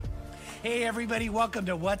Hey, everybody, welcome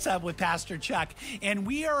to What's Up with Pastor Chuck. And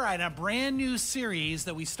we are in a brand new series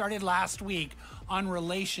that we started last week on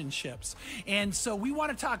relationships. And so we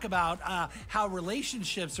want to talk about how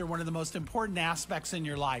relationships are one of the most important aspects in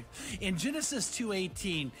your life. In Genesis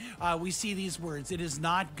 2:18, we see these words, "It is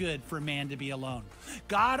not good for man to be alone."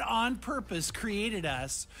 God on purpose created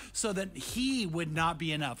us so that he would not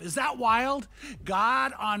be enough. Is that wild?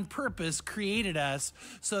 God on purpose created us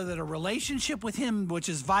so that a relationship with him, which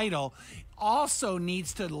is vital, also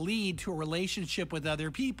needs to lead to a relationship with other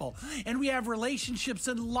people. And we have relationships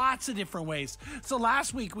in lots of different ways. So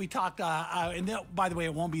last week we talked, by the way,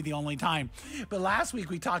 it won't be the only time, but last week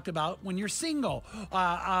we talked about when you're single,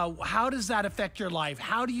 how does that affect your life?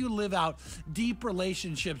 How do you live out deep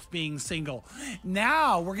relationships being single?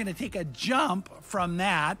 Now we're going to take a jump from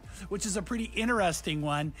that, which is a pretty interesting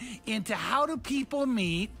one, into how do people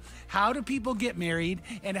meet? How do people get married,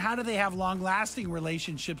 and how do they have long-lasting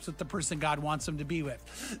relationships with the person God wants them to be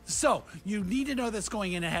with? So you need to know this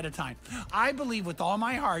going in ahead of time. I believe with all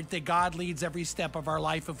my heart that God leads every step of our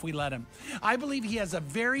life if we let him. I believe he has a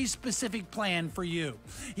very specific plan for you.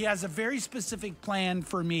 He has a very specific plan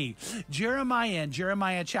for me. Jeremiah in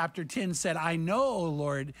Jeremiah chapter 10 said, "I know, O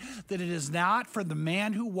Lord, that it is not for the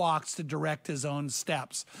man who walks to direct his own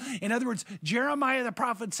steps." In other words, Jeremiah the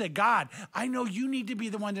prophet said, "God, I know you need to be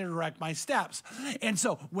the one to direct my steps." And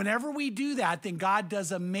so whenever we do that, then God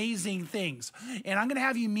does amazing things. And I'm going to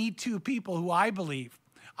have you meet two people who I believe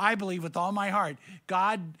with all my heart,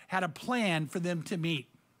 God had a plan for them to meet.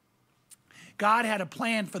 God had a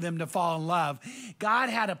plan for them to fall in love. God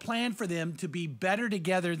had a plan for them to be better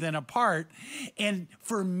together than apart. And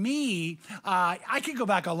for me, I could go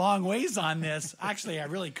back a long ways on this. Actually, I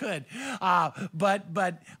really could.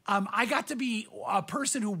 But I got to be a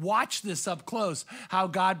person who watched this up close, how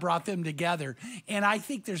God brought them together. And I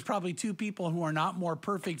think there's probably two people who are not more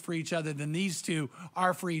perfect for each other than these two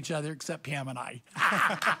are for each other, except Pam and I.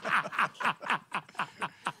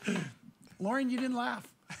 Lauren, you didn't laugh.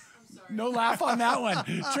 No laugh on that one.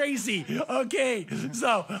 Tracy, okay.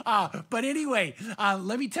 So, but anyway,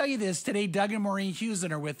 let me tell you this. Today, Doug and Maureen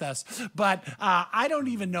Husen are with us. But I don't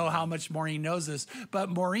even know how much Maureen knows this. But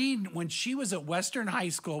Maureen, when she was at Western High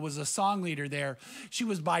School, was a song leader there. She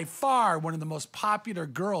was by far one of the most popular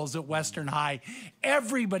girls at Western High.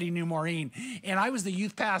 Everybody knew Maureen. And I was the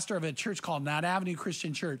youth pastor of a church called Knott Avenue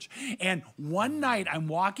Christian Church. And one night, I'm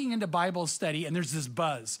walking into Bible study, and there's this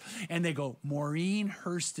buzz. And they go, "Maureen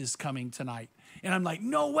Hurst is coming tonight." And I'm like,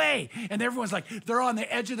 "No way." And everyone's like, they're on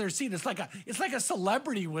the edge of their seat. It's like a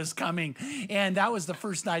celebrity was coming. And that was the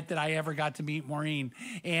first night that I ever got to meet Maureen.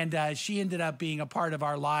 And she ended up being a part of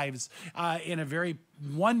our lives in a very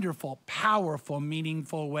wonderful, powerful,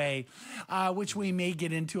 meaningful way, which we may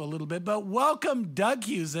get into a little bit. But welcome, Doug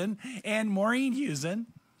Husen and Maureen Husen.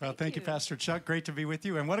 Well, thank you, Pastor Chuck. Great to be with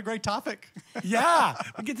you. And what a great topic. Yeah,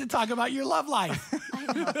 we get to talk about your love life. I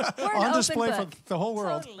know. We're an On open display book. for the whole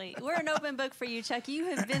world. Totally. We're an open book for you, Chuck.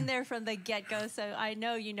 You have been there from the get-go, so I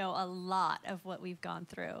know you know a lot of what we've gone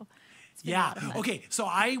through. Yeah. Okay. So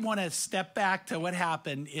I want to step back to what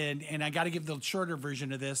happened, and I got to give the shorter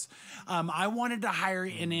version of this. I wanted to hire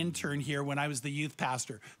an intern here when I was the youth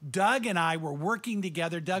pastor. Doug and I were working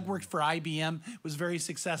together. Doug worked for IBM, was very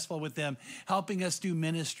successful with them, helping us do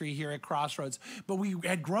ministry here at Crossroads. But we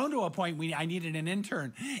had grown to a point I needed an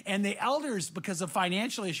intern. And the elders, because of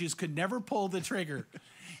financial issues, could never pull the trigger.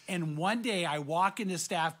 And one day I walk into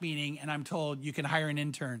staff meeting, and I'm told, "You can hire an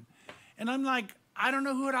intern." And I'm like, I don't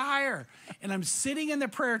know who to hire. And I'm sitting in the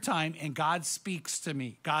prayer time, and God speaks to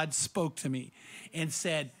me. God spoke to me and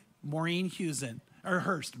said, Maureen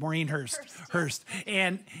Hurst.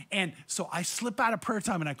 And so I slip out of prayer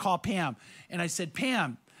time, and I call Pam. And I said,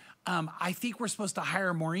 "Pam, I think we're supposed to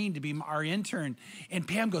hire Maureen to be our intern." And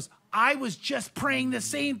Pam goes, "I was just praying the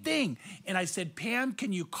same thing." And I said, "Pam,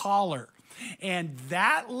 can you call her?" And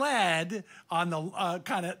that led on the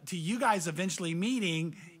kind of to you guys eventually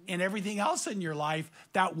meeting and everything else in your life.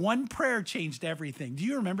 That one prayer changed everything. Do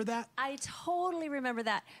you remember that? I totally remember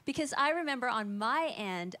that, because I remember on my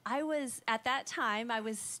end, at that time, I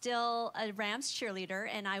was still a Rams cheerleader,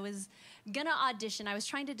 and I was going to audition. I was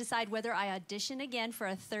trying to decide whether I audition again for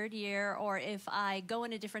a third year or if I go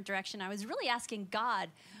in a different direction. I was really asking God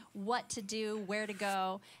what to do, where to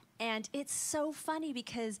go. And it's so funny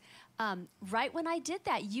because right when I did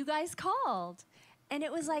that, you guys called. And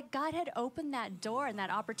it was like God had opened that door and that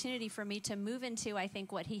opportunity for me to move into, I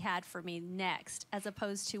think, what he had for me next, as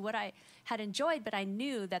opposed to what I had enjoyed, but I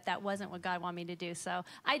knew that that wasn't what God wanted me to do. So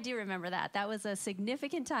I do remember that. That was a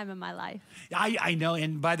significant time in my life. I know.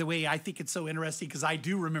 And by the way, I think it's so interesting because I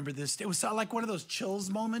do remember this. It was like one of those chills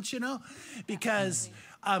moments, you know, because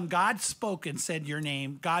God spoke and said your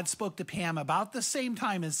name. God spoke to Pam about the same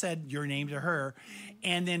time and said your name to her.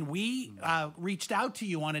 And then we reached out to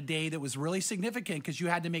you on a day that was really significant because you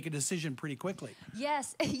had to make a decision pretty quickly.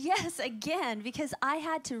 Yes, yes, again, because I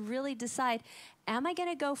had to really decide, am I going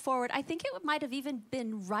to go forward? I think it might have even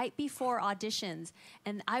been right before auditions.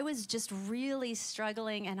 And I was just really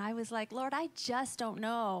struggling. And I was like, Lord, I just don't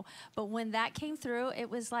know. But when that came through, it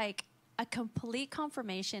was like a complete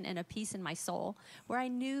confirmation and a peace in my soul where I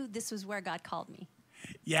knew this was where God called me.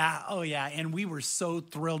 Yeah, oh yeah, and we were so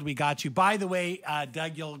thrilled we got you. By the way,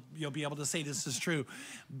 Doug, you'll be able to say this is true.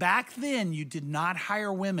 Back then, you did not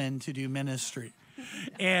hire women to do ministry.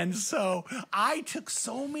 And so I took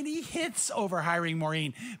so many hits over hiring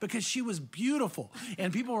Maureen because she was beautiful.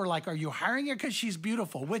 And people were like, are you hiring her because she's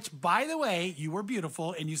beautiful? Which, by the way, you were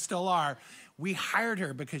beautiful and you still are. We hired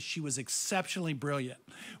her because she was exceptionally brilliant.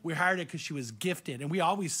 We hired her because she was gifted, and we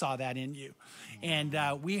always saw that in you. And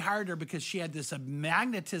we hired her because she had this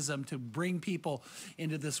magnetism to bring people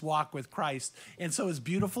into this walk with Christ. And so as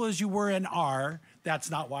beautiful as you were and are,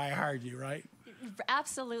 that's not why I hired you, right?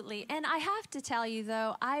 Absolutely. And I have to tell you,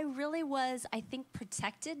 though, I really was, I think,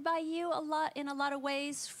 protected by you in a lot of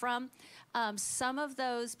ways from some of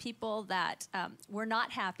those people that were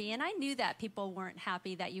not happy. And I knew that people weren't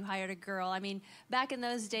happy that you hired a girl. I mean, back in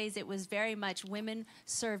those days, it was very much women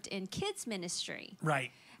served in kids ministry. Right.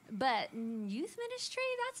 But youth ministry,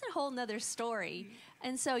 that's a whole nother story.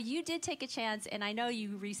 And so you did take a chance, and I know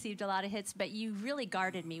you received a lot of hits, but you really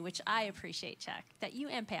guarded me, which I appreciate, Chuck, that you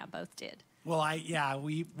and Pam both did. Well,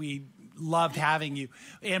 we loved having you.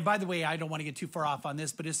 And by the way, I don't want to get too far off on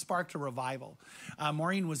this, but it sparked a revival.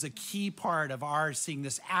 Maureen was a key part of our seeing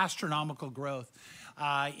this astronomical growth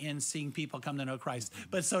in seeing people come to know Christ.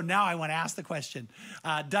 But so now I want to ask the question.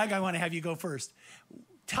 Doug, I want to have you go first.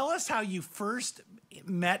 Tell us how you first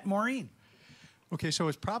met Maureen. Okay, so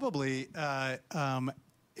it's probably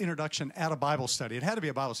introduction at a Bible study. It had to be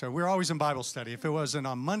a Bible study. We were always in Bible study. If it wasn't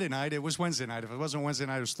on Monday night, it was Wednesday night. If it wasn't Wednesday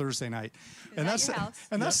night, it was Thursday night. That's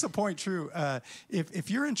the point, true. If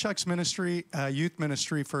you're in Chuck's ministry, youth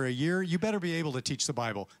ministry for a year, you better be able to teach the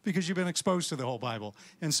Bible because you've been exposed to the whole Bible.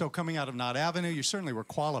 And so coming out of Knott Avenue, you certainly were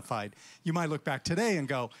qualified. You might look back today and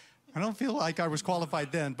go, I don't feel like I was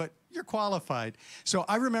qualified then, but you're qualified. So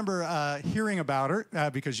I remember hearing about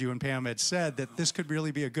her because you and Pam had said that this could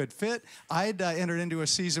really be a good fit. I'd entered into a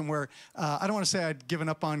season where I don't want to say I'd given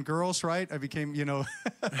up on girls, right? I became,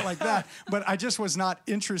 like that. But I just was not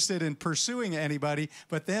interested in pursuing anybody.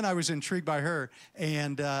 But then I was intrigued by her.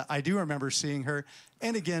 And I do remember seeing her.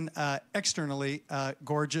 And again, externally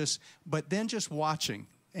gorgeous. But then just watching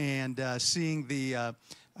and seeing the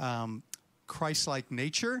Christ-like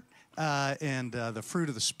nature and the fruit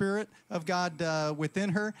of the Spirit of God within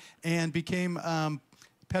her, and became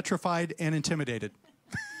petrified and intimidated.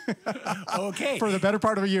 Okay. For the better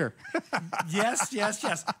part of a year. Yes.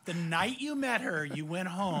 The night you met her, you went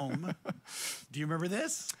home. Do you remember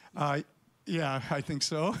this? Yeah, I think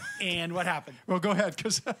so. And what happened? Well, go ahead,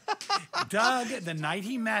 because Doug, the night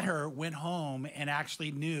he met her, went home and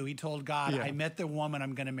actually knew. He told God, I met the woman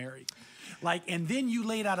I'm going to marry. And then you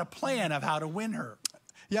laid out a plan of how to win her.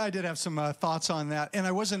 Yeah, I did have some thoughts on that, and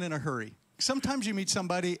I wasn't in a hurry. Sometimes you meet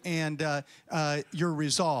somebody and you're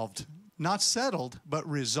resolved. Not settled, but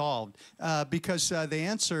resolved, because they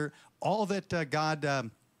answer all that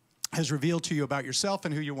God has revealed to you about yourself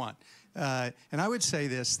and who you want. And I would say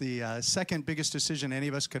this, the second biggest decision any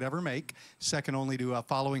of us could ever make, second only to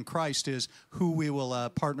following Christ, is who we will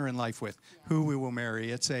partner in life with, who we will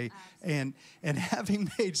marry. It's and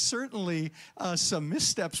having made certainly some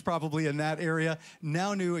missteps probably in that area,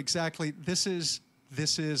 now knew exactly this is,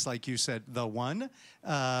 like you said, the one.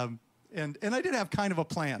 And I did have kind of a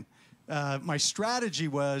plan. My strategy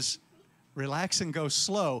was relax and go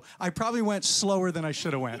slow. I probably went slower than I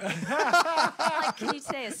should have went. Can you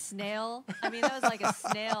say a snail? I mean, that was like a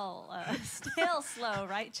snail slow,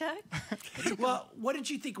 right, Chuck? Well, what did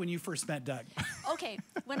you think when you first met Doug? Okay,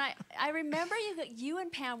 when I remember you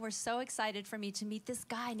and Pam were so excited for me to meet this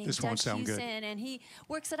guy named Doug Hewson, and he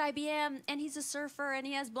works at IBM, and he's a surfer, and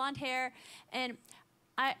he has blonde hair, and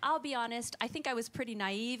I'll be honest, I think I was pretty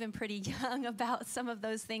naive and pretty young about some of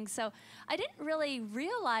those things, so I didn't really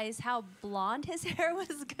realize how blonde his hair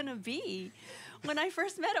was going to be when I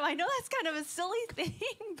first met him. I know that's kind of a silly thing,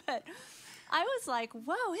 but I was like,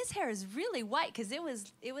 whoa, his hair is really white, because it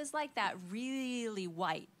was like that really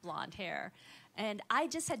white blonde hair, and I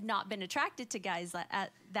just had not been attracted to guys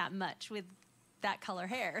that much with that color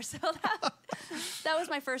hair. So that was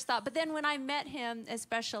my first thought. But then when I met him,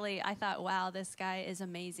 especially, I thought, wow, this guy is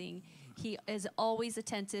amazing. He is always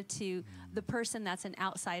attentive to the person that's an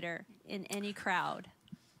outsider in any crowd.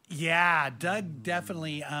 Yeah, Doug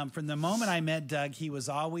definitely. From the moment I met Doug, he was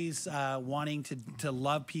always wanting to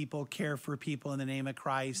love people, care for people in the name of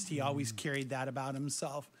Christ. He always carried that about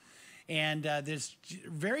himself. And this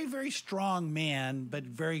very, very strong man, but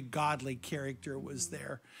very godly character was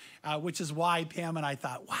there, which is why Pam and I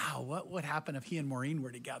thought, wow, what would happen if he and Maureen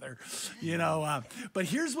were together? You know, but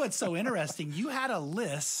here's what's so interesting. You had a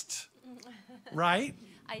list, right?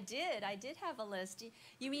 I did have a list.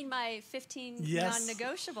 You mean my 15 Yes.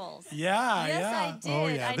 non-negotiables? Yeah, Yes, yeah. I did. Oh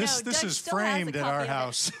yeah, I this know. Doug is still has a framed at copy our of it.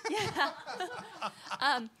 house.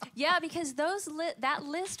 Yeah, because that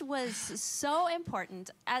list was so important,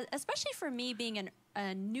 especially for me being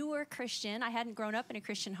a newer Christian. I hadn't grown up in a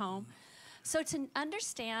Christian home. So to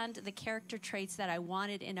understand the character traits that I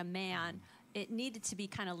wanted in a man, it needed to be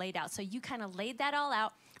kind of laid out. So you kind of laid that all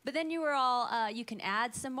out. But then you were all, you can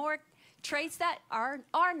add some more traits that are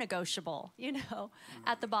negotiable, you know,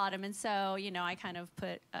 at the bottom. And so, you know, I kind of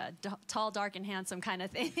put tall, dark, and handsome kind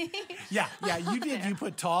of thing. Yeah, you did. You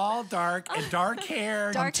put tall, dark, and dark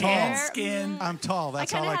hair, Dark tan hair, skin. I'm tall.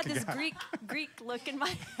 That's all I I could kind of get. had this Greek look in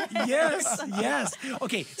my Yes.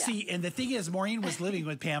 Okay, see, and the thing is, Maureen was living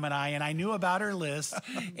with Pam and I knew about her list.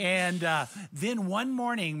 And then one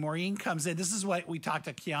morning, Maureen comes in. This is what we talked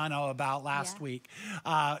to Keanu about last week.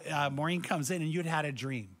 Maureen comes in, and you'd had a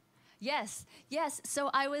dream. Yes. So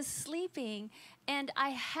I was sleeping, and I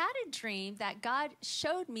had a dream that God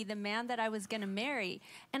showed me the man that I was going to marry,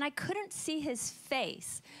 and I couldn't see his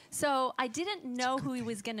face. So I didn't know who he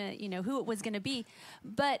was going to, you know, who it was going to be.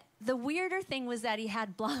 But the weirder thing was that he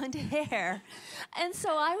had blonde hair. And so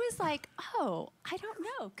I was like, oh, I don't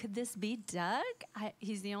know. Could this be Doug?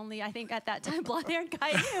 He's the only, I think, at that time, blonde-haired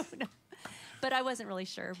guy I knew. But I wasn't really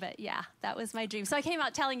sure. But yeah, that was my dream. So I came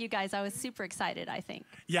out telling you guys I was super excited, I think.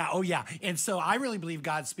 Yeah, oh yeah. And so I really believe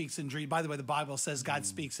God speaks in dreams. By the way, the Bible says God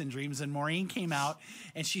speaks in dreams. And Maureen came out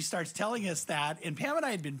and she starts telling us that. And Pam and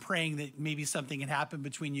I had been praying that maybe something had happened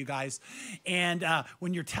between you guys. And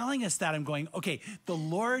when you're telling us that, I'm going, okay, the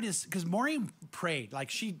Lord is, because Maureen prayed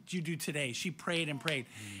like you do today. She prayed and prayed.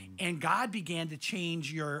 And God began to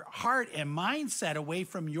change your heart and mindset away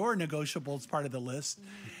from your negotiables part of the list.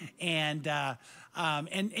 And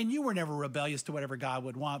you were never rebellious to whatever God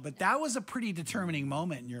would want, but that was a pretty determining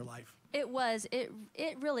moment in your life. It was. It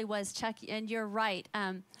really was, Chuck, and you're right.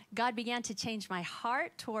 God began to change my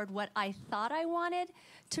heart toward what I thought I wanted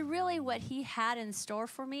to really what he had in store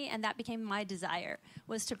for me, and that became my desire,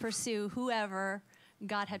 was to pursue whoever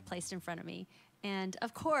God had placed in front of me. And,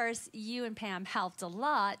 of course, you and Pam helped a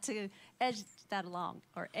lot to egg that along.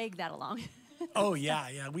 Oh,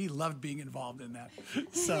 yeah. We loved being involved in that.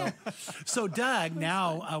 So Doug,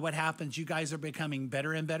 now what happens, you guys are becoming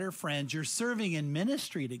better and better friends. You're serving in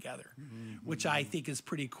ministry together, which I think is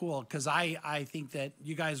pretty cool because I think that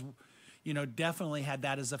you guys, you know, definitely had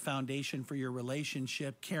that as a foundation for your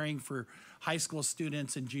relationship, caring for high school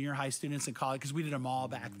students and junior high students and college, because we did them all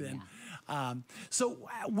back then. So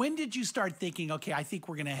when did you start thinking, okay, I think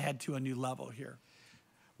we're going to head to a new level here?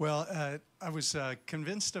 Well, I was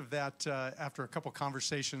convinced of that after a couple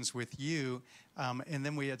conversations with you, and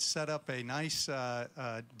then we had set up a nice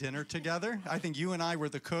dinner together. I think you and I were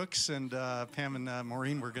the cooks, and Pam and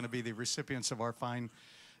Maureen were going to be the recipients of our fine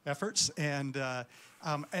efforts. And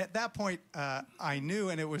at that point, I knew,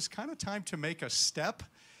 and it was kind of time to make a step.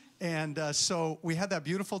 And so we had that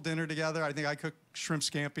beautiful dinner together. I think I cooked shrimp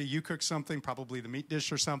scampi. You cooked something, probably the meat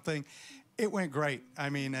dish or something. It went great. I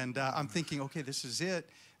mean, and I'm thinking, okay, this is it.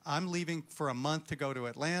 I'm leaving for a month to go to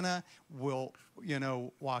Atlanta. We'll, you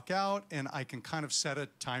know, walk out, and I can kind of set a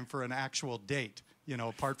time for an actual date, you know,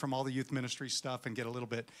 apart from all the youth ministry stuff, and get a little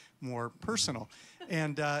bit more personal.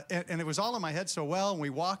 And it was all in my head so well. And we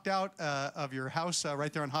walked out of your house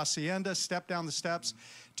right there on Hacienda, stepped down the steps,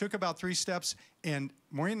 took about 3 steps, and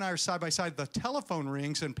Maureen and I are side by side. The telephone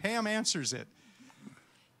rings, and Pam answers it.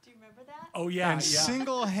 Do you remember that? Oh, yeah. And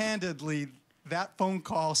single-handedly, that phone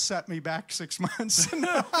call set me back 6 months.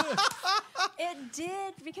 It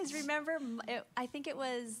did, because remember, I think it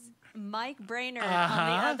was Mike Brainerd on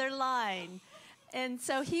the other line. And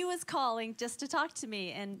so he was calling just to talk to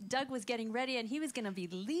me, and Doug was getting ready, and he was going to be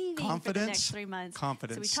leaving for the next 3 months.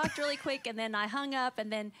 Confidence. So we talked really quick, and then I hung up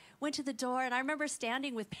and then went to the door, and I remember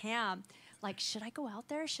standing with Pam, like, should I go out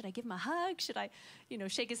there? Should I give him a hug? Should I, you know,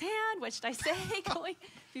 shake his hand? What should I say going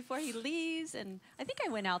before he leaves? And I think I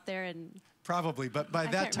went out there and... Probably, but by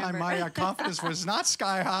that time, remember. my confidence was not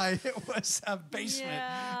sky high. It was a basement.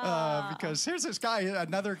 Yeah. Because here's this guy,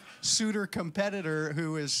 another suitor competitor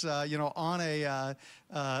who is, you know, on a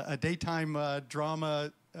daytime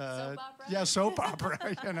drama. Soap opera? Yeah, soap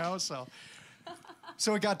opera, you know, so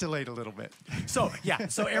So it got delayed a little bit. So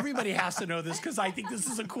everybody has to know this because I think this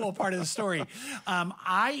is a cool part of the story.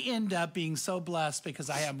 I end up being so blessed because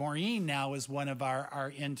I have Maureen now as one of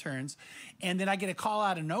our interns. And then I get a call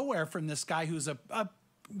out of nowhere from this guy who's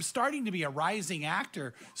starting to be a rising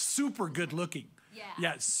actor, super good looking.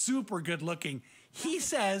 Yeah, super good looking. He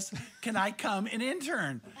says, can I come and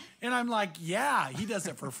intern? And I'm like, yeah. He does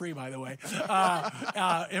it for free, by the way.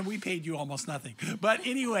 And we paid you almost nothing. But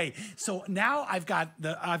anyway, so now I've got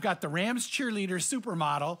the Rams cheerleader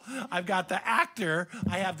supermodel. I've got the actor.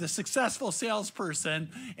 I have the successful salesperson.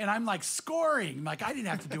 And I'm like scoring. Like I didn't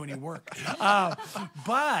have to do any work.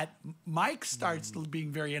 But Mike starts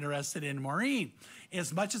being very interested in Maureen.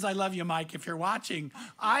 As much as I love you, Mike, if you're watching,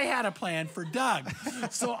 I had a plan for Doug.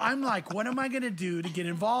 So I'm like, what am I going to do to get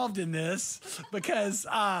involved in this? Because,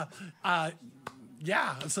 so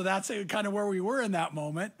that's kind of where we were in that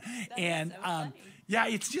moment. And yeah,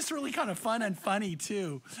 it's just really kind of fun and funny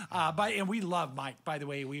too. And we love Mike, by the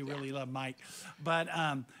way. We really love Mike. But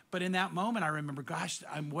in that moment, I remember, gosh,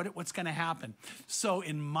 what's going to happen? So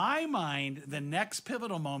in my mind, the next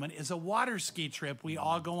pivotal moment is a water ski trip we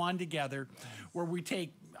all go on together, where we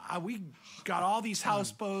got all these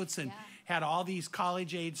houseboats and had all these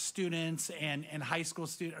college-age students and high school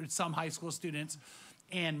students, some high school students.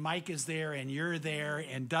 And Mike is there, and you're there,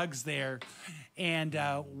 and Doug's there. And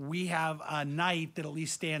we have a night that at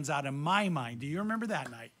least stands out in my mind. Do you remember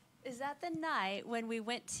that night? Is that the night when we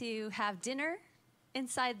went to have dinner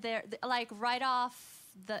inside there, like right off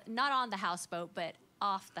not on the houseboat, but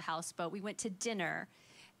off the houseboat? We went to dinner.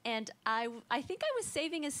 And I think I was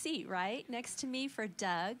saving a seat, right, next to me for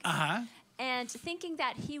Doug. Uh-huh. And thinking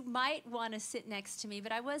that he might want to sit next to me,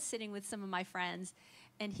 but I was sitting with some of my friends.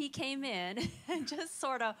 And he came in and just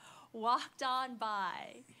sort of walked on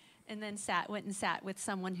by and then went and sat with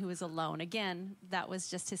someone who was alone. Again, that was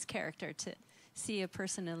just his character. To see a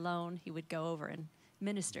person alone, he would go over and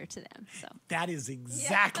minister to them. So that is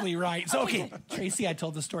exactly right. So, okay, Tracy, I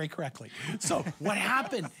told the story correctly. So what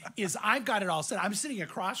happened is I've got it all set. I'm sitting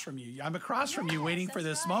across from you. I'm across from you waiting for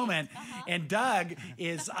this moment. And Doug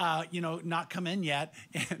is, not come in yet.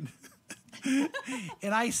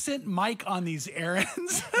 And I sent Mike on these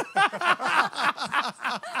errands.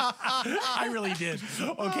 I really did.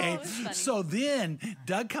 Okay. So then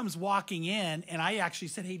Doug comes walking in, and I actually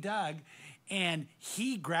said, hey, Doug. And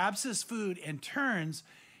he grabs his food and turns,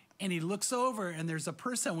 and he looks over, and there's a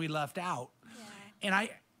person we left out. Yeah. And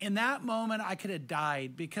in that moment, I could have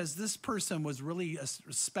died because this person was really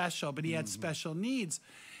special, but he had special needs.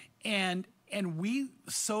 And we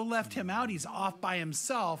so left him out. He's off by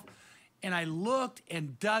himself. And I looked,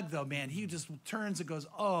 and Doug, though, man, he just turns and goes,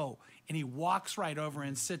 oh, and he walks right over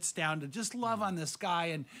and sits down to just love on this guy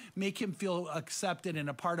and make him feel accepted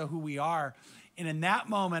and a part of who we are. And in that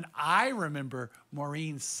moment, I remember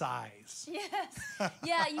Maureen's sighs. Yes.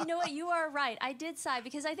 Yeah, you know what? You are right. I did sigh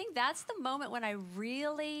because I think that's the moment when I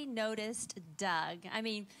really noticed Doug. I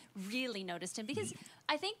mean, really noticed him. Because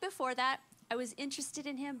I think before that, I was interested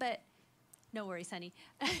in him, but no worries, honey.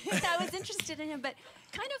 I was interested in him, but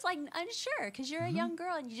kind of like unsure because you're a young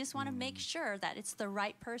girl and you just want to make sure that it's the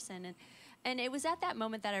right person. And it was at that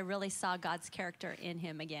moment that I really saw God's character in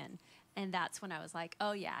him again. And that's when I was like,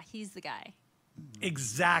 oh, yeah, he's the guy.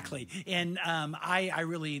 Exactly. And I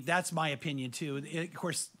really, that's my opinion, too. Of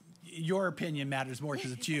course, your opinion matters more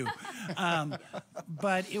because it's you.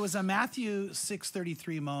 But it was a Matthew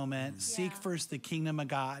 6:33 moment. Seek first the kingdom of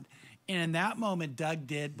God. And in that moment, Doug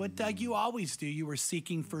did what, Doug, you always do. You were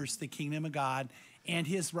seeking first the kingdom of God and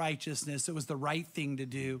his righteousness. It was the right thing to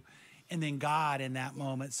do. And then God in that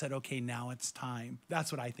moment said, okay, now it's time.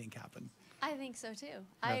 That's what I think happened. I think so, too.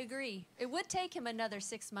 I agree. It would take him another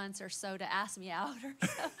 6 months or so to ask me out.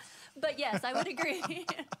 But yes, I would agree.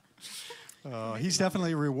 He's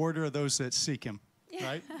definitely a rewarder of those that seek him,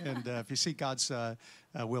 right? And if you seek God's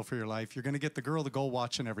will for your life, you're going to get the girl, the goal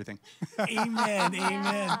watch, and everything. Amen,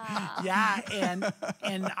 amen. Yeah,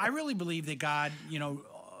 and I really believe that God,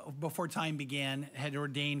 before time began, had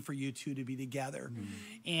ordained for you two to be together.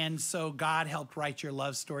 And so God helped write your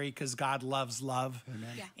love story because God loves love.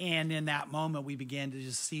 Yeah. And in that moment, we began to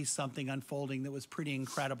just see something unfolding that was pretty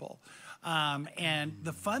incredible. And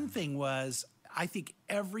the fun thing was, I think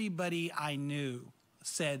everybody I knew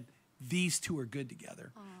said, these two are good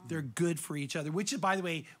together. Aww. They're good for each other, which is, by the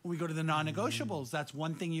way, when we go to the non-negotiables, that's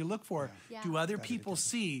one thing you look for. Yeah. Do other people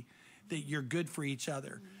see that you're good for each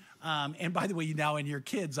other? And by the way, now in your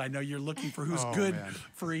kids, I know you're looking for who's good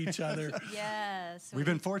for each other. Yes. We've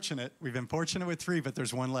been fortunate. We've been fortunate with 3, but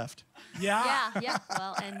there's 1 left. Yeah. Yeah.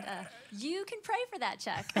 Well, and you can pray for that,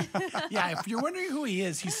 Chuck. Yeah, if you're wondering who he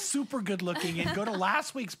is, he's super good looking. And go to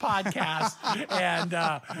last week's podcast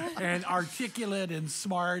and articulate and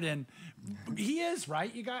smart. And he is,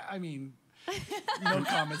 right? You got, I mean, no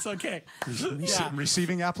comments. Okay.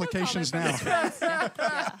 Receiving applications now.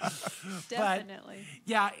 Definitely.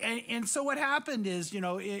 And so what happened is, we're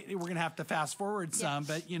going to have to fast forward some,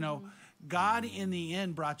 but, God in the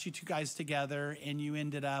end brought you 2 guys together, and you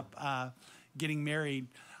ended up getting married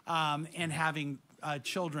and having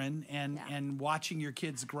children and watching your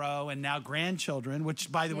kids grow, and now grandchildren,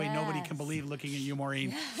 which, by the way, nobody can believe, looking at you,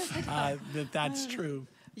 Maureen, that's true.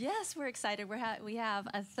 Yes, we're excited. We have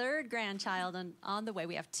a 3rd grandchild on the way.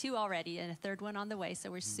 We have 2 already and a 3rd one on the way, so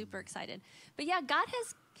we're super excited. But yeah, God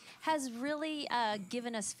has really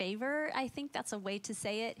given us favor. I think that's a way to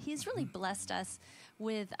say it. He's really blessed us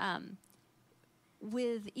with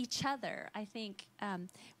each other. I think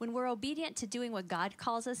when we're obedient to doing what God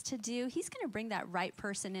calls us to do, he's going to bring that right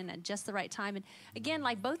person in at just the right time. And again,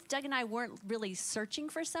 like both Doug and I weren't really searching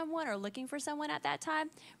for someone or looking for someone at that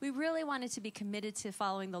time. We really wanted to be committed to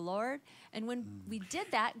following the Lord. And when we did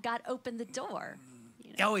that, God opened the door.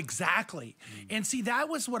 Oh, exactly. And see, that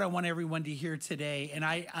was what I want everyone to hear today. And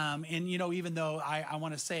even though I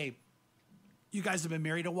want to say, you guys have been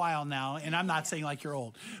married a while now, and I'm not saying like you're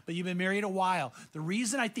old, but you've been married a while. The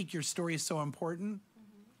reason I think your story is so important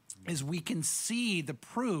is we can see the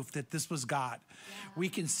proof that this was God. Yeah. We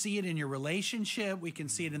can see it in your relationship. We can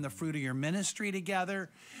see it in the fruit of your ministry together,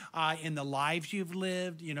 in the lives you've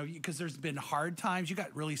lived, because there's been hard times. You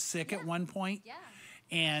got really sick at one point.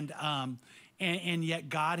 Yeah. And yet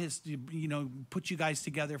God has, put you guys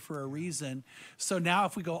together for a reason. So now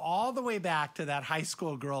if we go all the way back to that high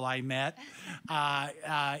school girl I met,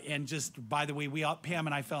 and just, by the way, Pam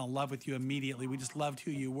and I fell in love with you immediately. We just loved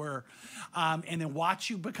who you were. And then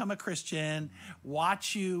watch you become a Christian,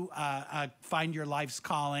 watch you find your life's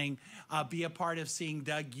calling, be a part of seeing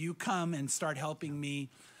Doug, you come and start helping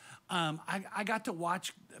me. I got to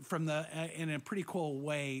watch in a pretty cool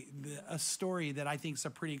way, a story that I think is a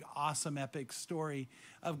pretty awesome, epic story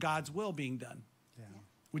of God's will being done. Yeah.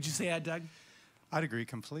 Would you say that, Doug? I'd agree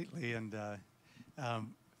completely. And,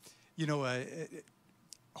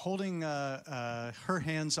 holding her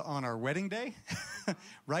hands on our wedding day,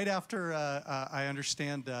 right after I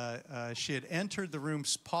understand she had entered the room,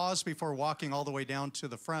 paused before walking all the way down to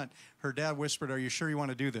the front. Her dad whispered, "Are you sure you want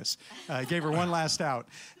to do this?" Gave her one last out.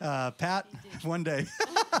 Pat, one day.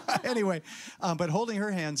 Anyway, but holding her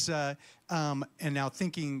hands, and now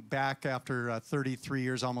thinking back after 33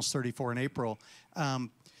 years, almost 34 in April,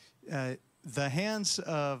 the hands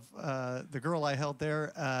of the girl I held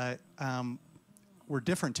there were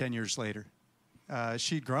different 10 years later.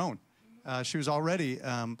 She'd grown. She was already,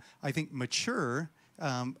 I think, mature,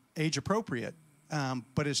 age appropriate,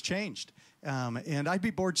 but has changed. And I'd be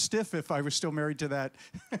bored stiff if I was still married to that,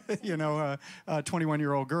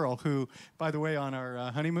 21-year-old girl who, by the way, on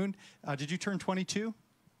our honeymoon, did you turn 22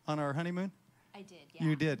 on our honeymoon? I did, yeah.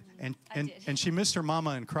 You did. And she missed her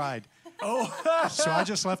mama and cried. Oh. So I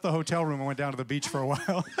just left the hotel room and went down to the beach for a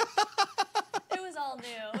while. It was all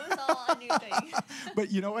new. It was all a new thing.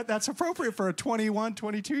 But you know what? That's appropriate for a 21,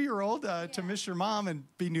 22-year-old to miss your mom and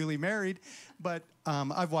be newly married. But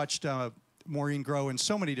I've watched Maureen grow in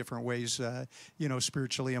so many different ways,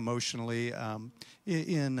 spiritually, emotionally,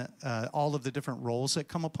 in all of the different roles that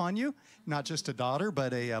come upon you. Not just a daughter,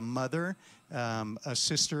 but a mother, a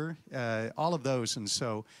sister, all of those. And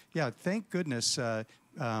so, yeah, thank goodness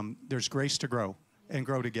there's grace to grow and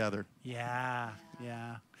grow together. Yeah.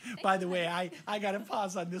 By the way, I got to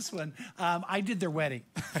pause on this one. I did their wedding.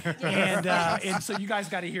 And so you guys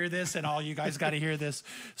got to hear this, and all you guys got to hear this.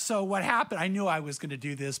 So what happened, I knew I was going to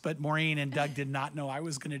do this, but Maureen and Doug did not know I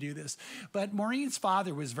was going to do this. But Maureen's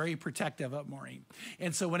father was very protective of Maureen.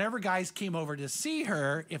 And so whenever guys came over to see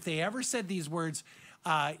her, if they ever said these words,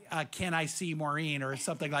 can I see Maureen or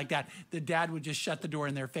something like that, the dad would just shut the door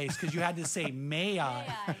in their face because you had to say, may I? May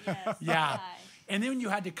I, yes. Yeah. May I. And then you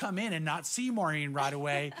had to come in and not see Maureen right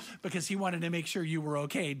away because he wanted to make sure you were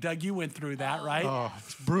okay. Doug, you went through that, right? Oh,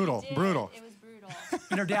 it's brutal. It was brutal.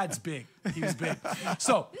 And her dad's big. He was big.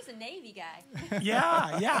 So he was a Navy guy.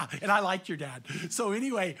 Yeah. And I liked your dad. So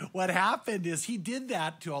anyway, what happened is he did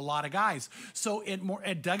that to a lot of guys. So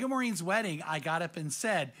at Doug and Maureen's wedding, I got up and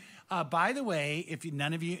said, By the way, if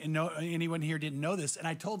none of you know, anyone here didn't know this, and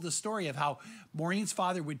I told the story of how Maureen's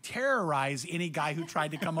father would terrorize any guy who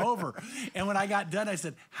tried to come over. And when I got done, I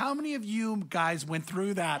said, how many of you guys went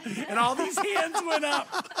through that? And all these hands went up.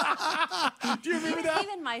 Do you remember that?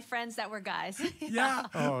 Even my friends that were guys. Yeah.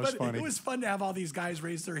 Oh, it was funny. It was fun to have all these guys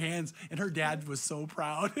raise their hands, and her dad was so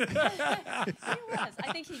proud. He was.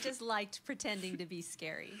 I think he just liked pretending to be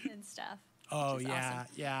scary and stuff. Oh, yeah,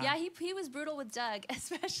 awesome. Yeah. Yeah, he was brutal with Doug,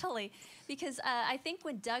 especially because I think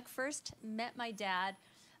when Doug first met my dad,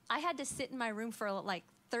 I had to sit in my room for like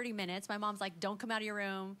 30 minutes. My mom's like, don't come out of your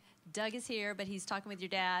room. Doug is here, but he's talking with your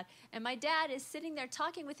dad. And my dad is sitting there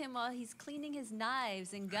talking with him while he's cleaning his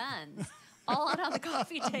knives and guns, all out on the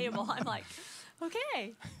coffee table. I'm like,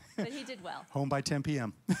 okay. But he did well. Home by 10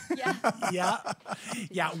 p.m. Yeah.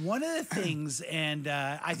 Yeah. One of the things, and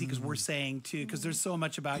I think is worth saying too, because there's so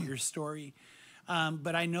much about your story.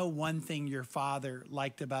 But I know one thing your father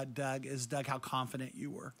liked about Doug is, Doug, how confident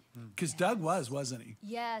you were. Because Doug wasn't he?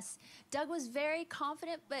 Yes. Doug was very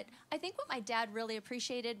confident, but I think what my dad really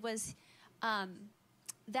appreciated was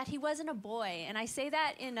that he wasn't a boy. And I say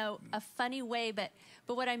that in a funny way, but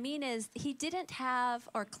what I mean is he didn't have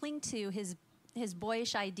or cling to his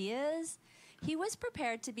boyish ideas. He was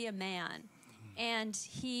prepared to be a man. And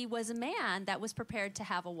he was a man that was prepared to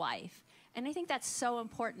have a wife. And I think that's so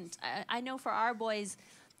important. I know for our boys,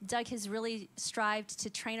 Doug has really strived to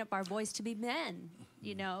train up our boys to be men,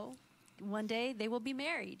 you know. One day they will be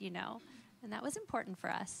married, you know. And that was important for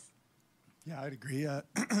us. Yeah, I'd agree.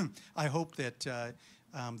 I hope that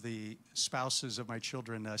the spouses of my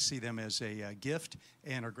children see them as a gift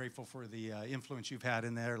and are grateful for the influence you've had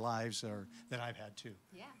in their lives, or that I've had too.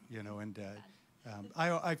 Yeah. You know, and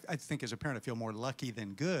I think as a parent I feel more lucky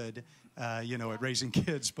than good, you know, at raising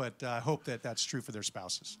kids, but I hope that that's true for their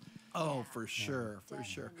spouses. Oh, for sure, for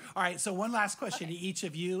sure. All right, so one last question to each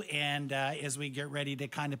of you, and as we get ready to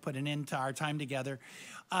kind of put an end to our time together,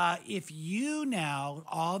 if you now,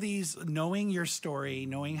 all these, knowing your story,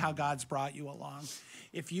 knowing how God's brought you along,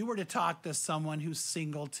 if you were to talk to someone who's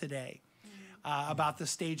single today about the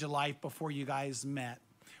stage of life before you guys met,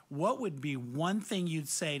 what would be one thing you'd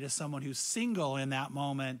say to someone who's single in that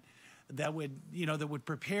moment that would, you know, that would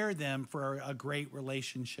prepare them for a great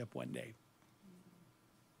relationship one day?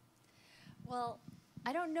 Well,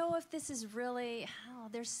 I don't know if this is really,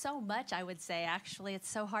 there's so much I would say, actually. It's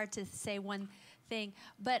so hard to say one thing.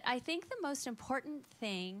 But I think the most important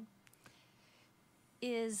thing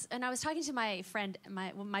is, and I was talking to my friend,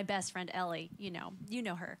 my best friend, Ellie, you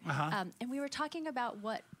know her. And we were talking about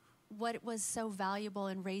what was so valuable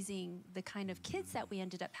in raising the kind of kids that we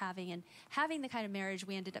ended up having and having the kind of marriage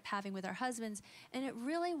we ended up having with our husbands. And it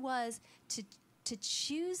really was to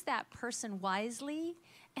choose that person wisely.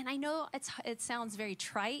 And I know it sounds very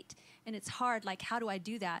trite and it's hard, like, how do I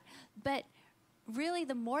do that? But really,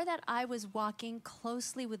 the more that I was walking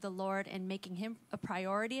closely with the Lord and making him a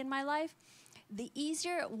priority in my life, the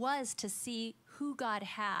easier it was to see who God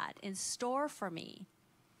had in store for me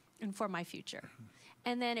and for my future.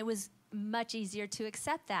 And then it was much easier to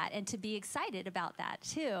accept that and to be excited about that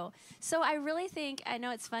too. So I really think, I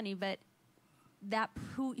know it's funny, but that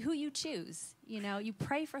who you choose, you know, you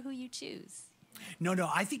pray for who you choose. No,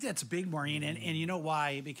 I think that's big, Maureen, and you know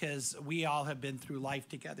why? Because we all have been through life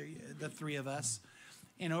together, the three of us.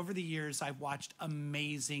 And over the years, I've watched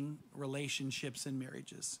amazing relationships and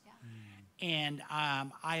marriages. Yeah. And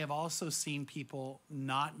I have also seen people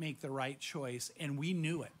not make the right choice, and we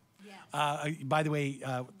knew it. Yes. By the way,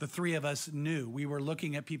 the three of us knew. We were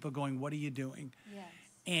looking at people going, what are you doing? Yes.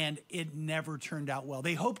 And it never turned out well.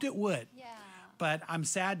 They hoped it would. Yeah. But I'm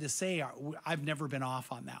sad to say I've never been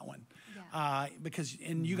off on that one. Yeah. Because,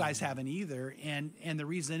 and you guys haven't either. And the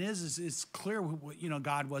reason is it's clear, you know,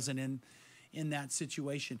 God wasn't in that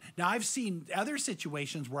situation. Now, I've seen other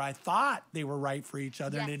situations where I thought they were right for each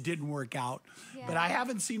other, yes, and it didn't work out. Yeah. But I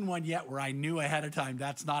haven't seen one yet where I knew ahead of time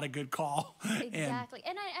that's not a good call. Exactly.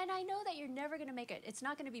 And I know that you're never going to make it. It's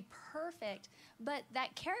not going to be perfect, but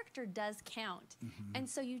that character does count. Mm-hmm. And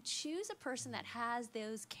so you choose a person that has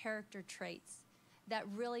those character traits that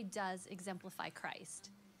really does exemplify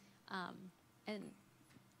Christ.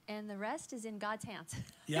 And the rest is in God's hands.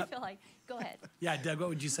 Yep. I feel like. Go ahead. Yeah, Doug, what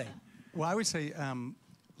would you say? Well, I would say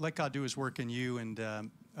let God do his work in you and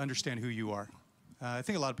understand who you are. I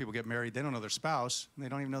think a lot of people get married, they don't know their spouse, and they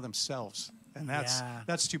don't even know themselves. And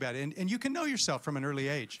that's too bad. And you can know yourself from an early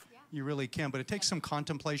age. Yeah. You really can, but it takes some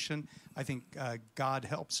contemplation. I think God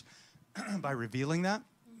helps by revealing that.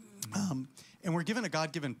 And we're given a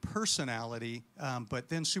God-given personality, but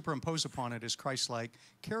then superimposed upon it is Christ-like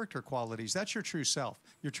character qualities. That's your true self,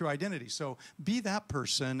 your true identity. So be that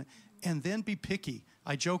person and then be picky.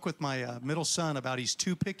 I joke with my middle son about he's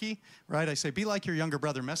too picky, right? I say, be like your younger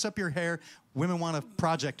brother. Mess up your hair. Women want a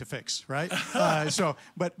project to fix, right?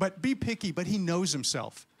 But be picky, but he knows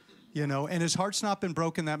himself, you know, and his heart's not been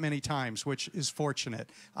broken that many times, which is fortunate.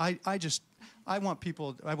 I want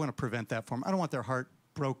to prevent that for them. I don't want their heart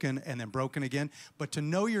broken and then broken again. But to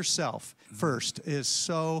know yourself first is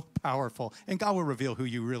so powerful. And God will reveal who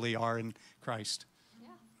you really are in Christ.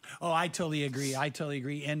 Oh, I totally agree. I totally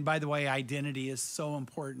agree. And by the way, identity is so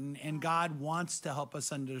important. And God wants to help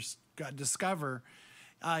us discover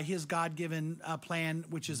his God-given plan,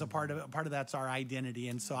 which is a part of that's our identity.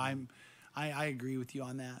 And so I agree with you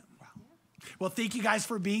on that. Well, thank you guys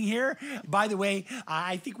for being here. By the way,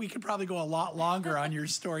 I think we could probably go a lot longer on your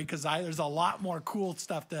story because there's a lot more cool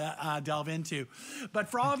stuff to delve into. But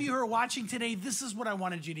for all of you who are watching today, this is what I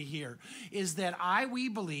wanted you to hear, is that we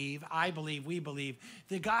believe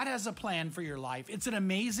that God has a plan for your life. It's an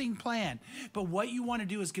amazing plan. But what you want to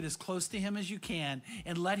do is get as close to him as you can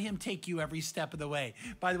and let him take you every step of the way.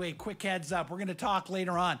 By the way, quick heads up, we're going to talk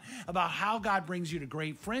later on about how God brings you to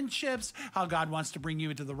great friendships, how God wants to bring you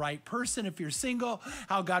into the right person if you're single,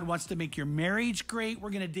 how God wants to make your marriage great.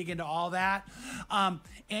 We're going to dig into all that.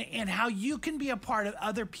 And how you can be a part of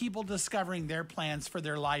other people discovering their plans for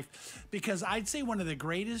their life. Because I'd say one of the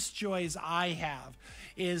greatest joys I have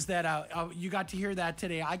is that you got to hear that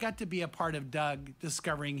today. I got to be a part of Doug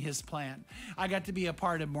discovering his plan. I got to be a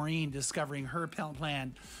part of Maureen discovering her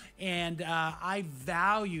plan. And I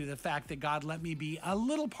value the fact that God let me be a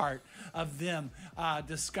little part of them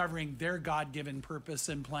discovering their God-given purpose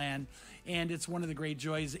and plan. And it's one of the great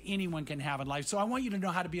joys anyone can have in life. So I want you to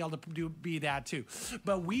know how to be able to be that too.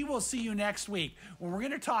 But we will see you next week when we're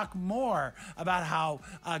going to talk more about how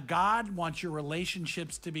God wants your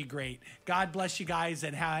relationships to be great. God bless you guys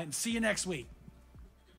and see you next week.